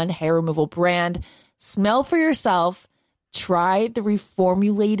 #1 hair removal brand. Smell for yourself. Try the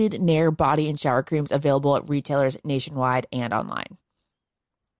reformulated Nair body and shower creams available at retailers nationwide and online.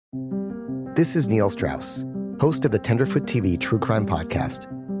 This is Neil Strauss, host of the Tenderfoot TV True Crime Podcast,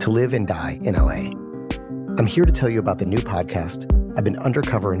 To Live and Die in LA. I'm here to tell you about the new podcast I've been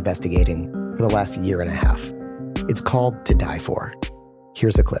undercover investigating for the last year and a half. It's called To Die For.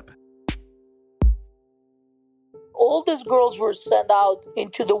 Here's a clip. All these girls were sent out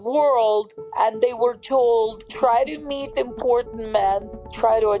into the world and they were told, try to meet important men,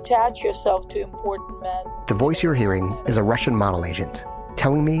 try to attach yourself to important men. The voice you're hearing is a Russian model agent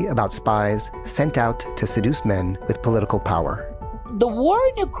telling me about spies sent out to seduce men with political power. The war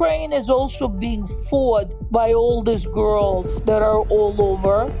in Ukraine is also being fought by all these girls that are all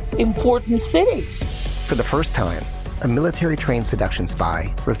over important cities. For the first time, a military-trained seduction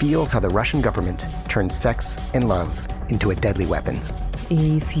spy reveals how the Russian government turned sex and love into a deadly weapon.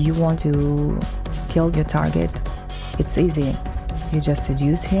 If you want to kill your target, it's easy. You just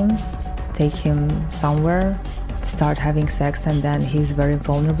seduce him, take him somewhere, start having sex, and then he's very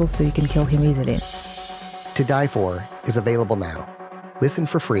vulnerable, so you can kill him easily. To Die For is available now. Listen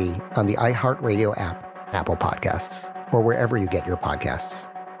for free on the iHeartRadio app, Apple Podcasts, or wherever you get your podcasts.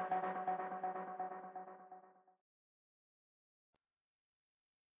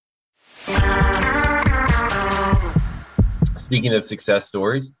 Speaking of success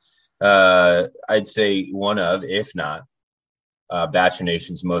stories, I'd say one of, if not, Bachelor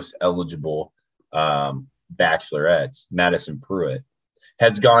Nation's most eligible bachelorettes, Madison Pruitt,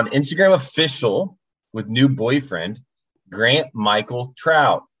 has gone Instagram official with new boyfriend, Grant Michael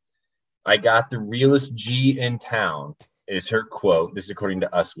Trout. I got the realest G in town is her quote. This is according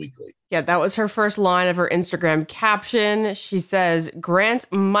to Us Weekly. Yeah, that was her first line of her Instagram caption. She says, Grant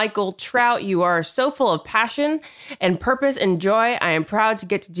Michael Trout, you are so full of passion and purpose and joy. I am proud to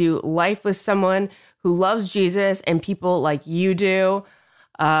get to do life with someone who loves Jesus and people like you do.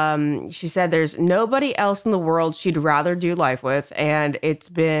 She said there's nobody else in the world she'd rather do life with. And it's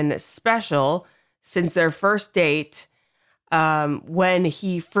been special since their first date, when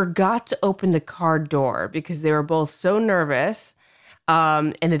he forgot to open the car door because they were both so nervous,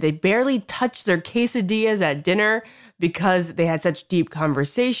 and that they barely touched their quesadillas at dinner because they had such deep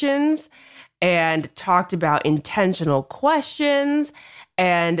conversations and talked about intentional questions.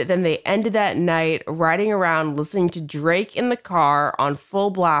 And then they ended that night riding around listening to Drake in the car on full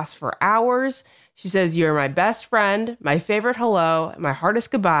blast for hours. She says, you're my best friend, my favorite hello, my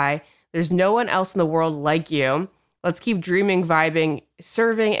hardest goodbye. There's no one else in the world like you. Let's keep dreaming, vibing,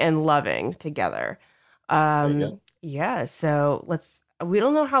 serving, and loving together. Yeah, so we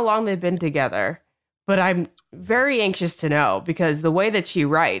don't know how long they've been together, but I'm very anxious to know because the way that she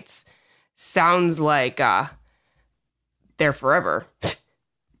writes sounds like they're forever.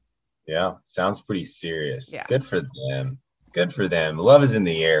 Yeah, sounds pretty serious. Yeah. Good for them. Good for them. Love is in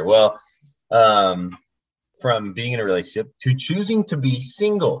the air. Well, from being in a relationship to choosing to be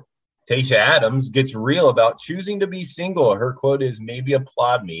single. Tayshia Adams gets real about choosing to be single. Her quote is, maybe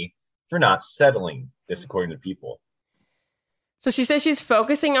applaud me for not settling. This according to People. So she says she's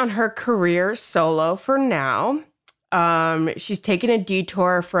focusing on her career solo for now. She's taken a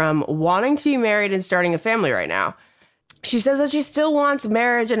detour from wanting to be married and starting a family right now. She says that she still wants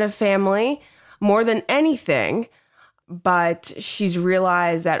marriage and a family more than anything, but she's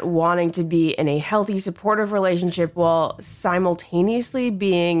realized that wanting to be in a healthy, supportive relationship while simultaneously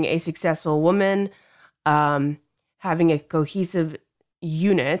being a successful woman, having a cohesive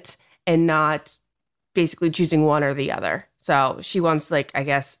unit and not basically choosing one or the other. So she wants to, I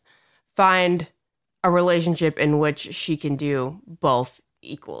guess, find a relationship in which she can do both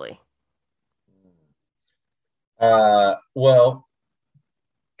equally. Well,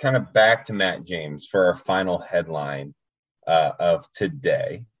 kind of back to Matt James for our final headline of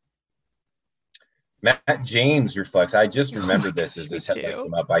today. Matt James reflects. I just remembered this as this headline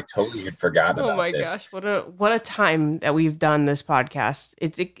came up. I totally had forgotten about this. Oh my gosh, what a time that we've done this podcast.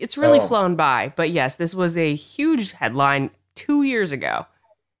 It's really flown by. But yes, this was a huge headline 2 years ago.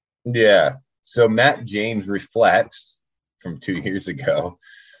 Yeah. So Matt James reflects from 2 years ago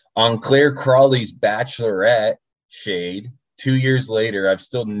on Claire Crawley's Bachelorette shade. 2 years later, I've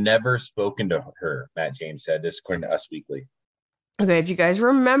still never spoken to her, Matt James said. This according to Us Weekly. Okay, if you guys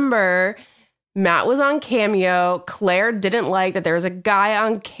remember, Matt was on Cameo. Claire didn't like that there was a guy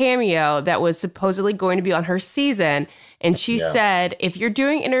on Cameo that was supposedly going to be on her season. And she said, if you're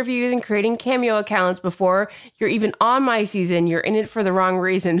doing interviews and creating Cameo accounts before you're even on my season, you're in it for the wrong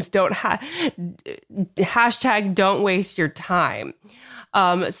reasons. Hashtag don't waste your time.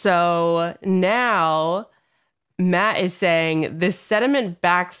 So now Matt is saying this sentiment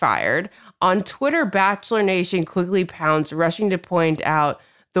backfired. On Twitter, Bachelor Nation quickly pounced, rushing to point out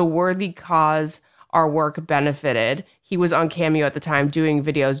the worthy cause our work benefited. He was on Cameo at the time doing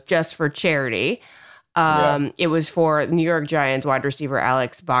videos just for charity. It was for the New York Giants wide receiver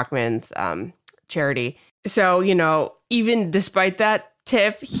Alex Bachman's charity. So, you know, even despite that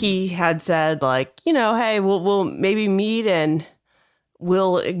tiff, he had said, like, you know, hey, we'll maybe meet and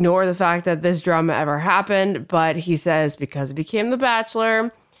we'll ignore the fact that this drama ever happened. But he says because he became The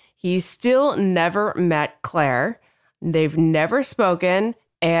Bachelor, he still never met Claire. They've never spoken.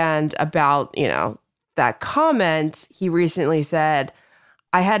 And about, you know, that comment, he recently said,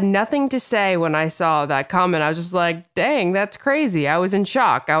 I had nothing to say when I saw that comment. I was just like, dang, that's crazy. I was in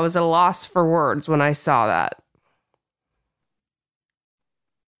shock. I was at a loss for words when I saw that.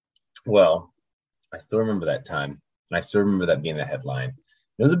 Well, I still remember that time. And I still remember that being the headline.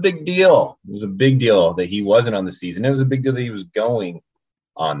 It was a big deal. It was a big deal that he wasn't on the season. It was a big deal that he was going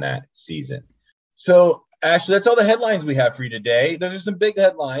on that season. So, Ashley, that's all the headlines we have for you today. Those are some big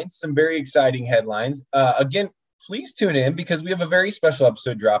headlines, some very exciting headlines. Again, please tune in because we have a very special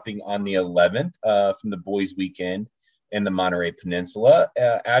episode dropping on the 11th from the Boys Weekend in the Monterey Peninsula.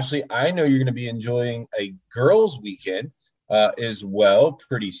 Ashley, I know you're going to be enjoying a girls' weekend as well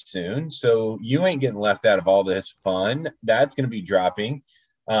pretty soon. So you ain't getting left out of all this fun. That's going to be dropping.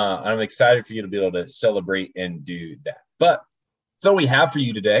 I'm excited for you to be able to celebrate and do that. But that's all we have for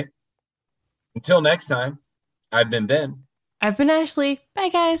you today. Until next time, I've been Ben. I've been Ashley. Bye,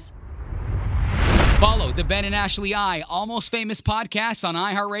 guys. Follow the Ben and Ashley I Almost Famous podcast on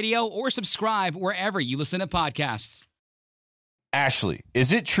iHeartRadio or subscribe wherever you listen to podcasts. Ashley,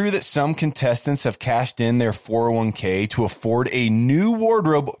 is it true that some contestants have cashed in their 401k to afford a new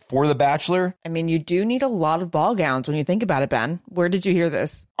wardrobe for The Bachelor? I mean, you do need a lot of ball gowns when you think about it, Ben. Where did you hear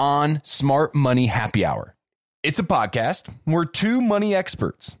this? On Smart Money Happy Hour. It's a podcast where two money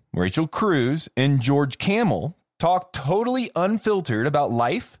experts, Rachel Cruz and George Kamel, talk totally unfiltered about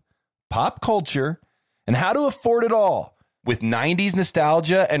life, pop culture, and how to afford it all, with 90s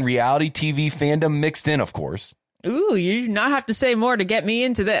nostalgia and reality TV fandom mixed in, of course. Ooh, you do not have to say more to get me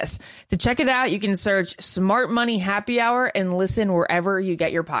into this. To check it out, you can search Smart Money Happy Hour and listen wherever you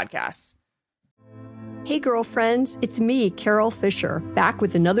get your podcasts. Hey, girlfriends, it's me, Carol Fisher, back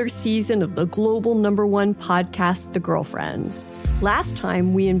with another season of the global #1 podcast, The Girlfriends. Last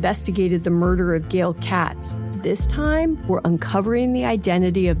time, we investigated the murder of Gail Katz. This time, we're uncovering the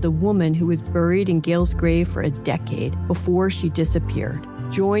identity of the woman who was buried in Gail's grave for a decade before she disappeared.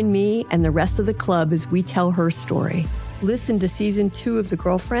 Join me and the rest of the club as we tell her story. Listen to Season 2 of The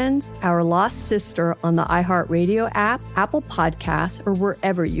Girlfriends, Our Lost Sister on the iHeartRadio app, Apple Podcasts, or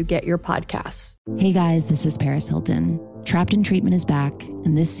wherever you get your podcasts. Hey guys, this is Paris Hilton. Trapped in Treatment is back,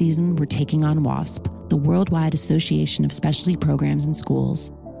 and this season we're taking on WASP, the Worldwide Association of Specialty Programs in Schools.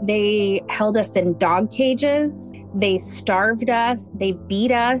 They held us in dog cages. They starved us. They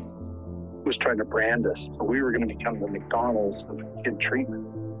beat us. Was trying to brand us. So we were going to become the McDonald's of kid treatment.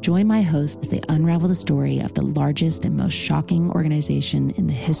 Join my host as they unravel the story of the largest and most shocking organization in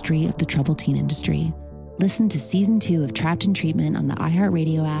the history of the troubled teen industry. Listen to Season 2 of Trapped in Treatment on the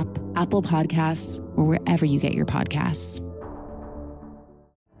iHeartRadio app, Apple Podcasts, or wherever you get your podcasts.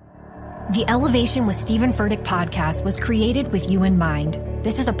 The Elevation with Stephen Furtick podcast was created with you in mind.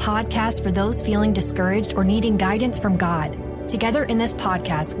 This is a podcast for those feeling discouraged or needing guidance from God. Together in this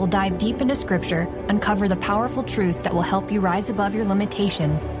podcast, we'll dive deep into Scripture, uncover the powerful truths that will help you rise above your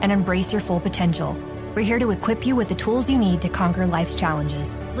limitations and embrace your full potential. We're here to equip you with the tools you need to conquer life's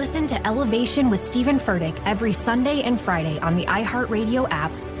challenges. Listen to Elevation with Stephen Furtick every Sunday and Friday on the iHeartRadio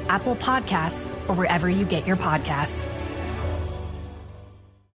app, Apple Podcasts, or wherever you get your podcasts.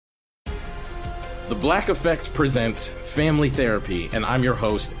 The Black Effect presents Family Therapy, and I'm your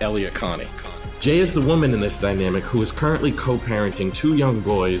host, Elliot Connie. Jay is the woman in this dynamic who is currently co-parenting two young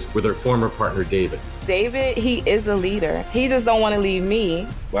boys with her former partner, David. David, he is a leader. He just don't want to leave me.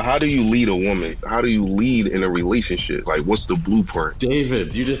 Well, how do you lead a woman? How do you lead in a relationship? Like, what's the blueprint?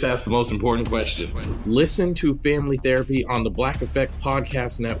 David, you just asked the most important question. Listen to Family Therapy on the Black Effect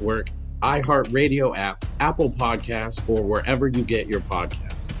Podcast Network, iHeartRadio app, Apple Podcasts, or wherever you get your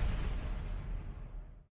podcasts.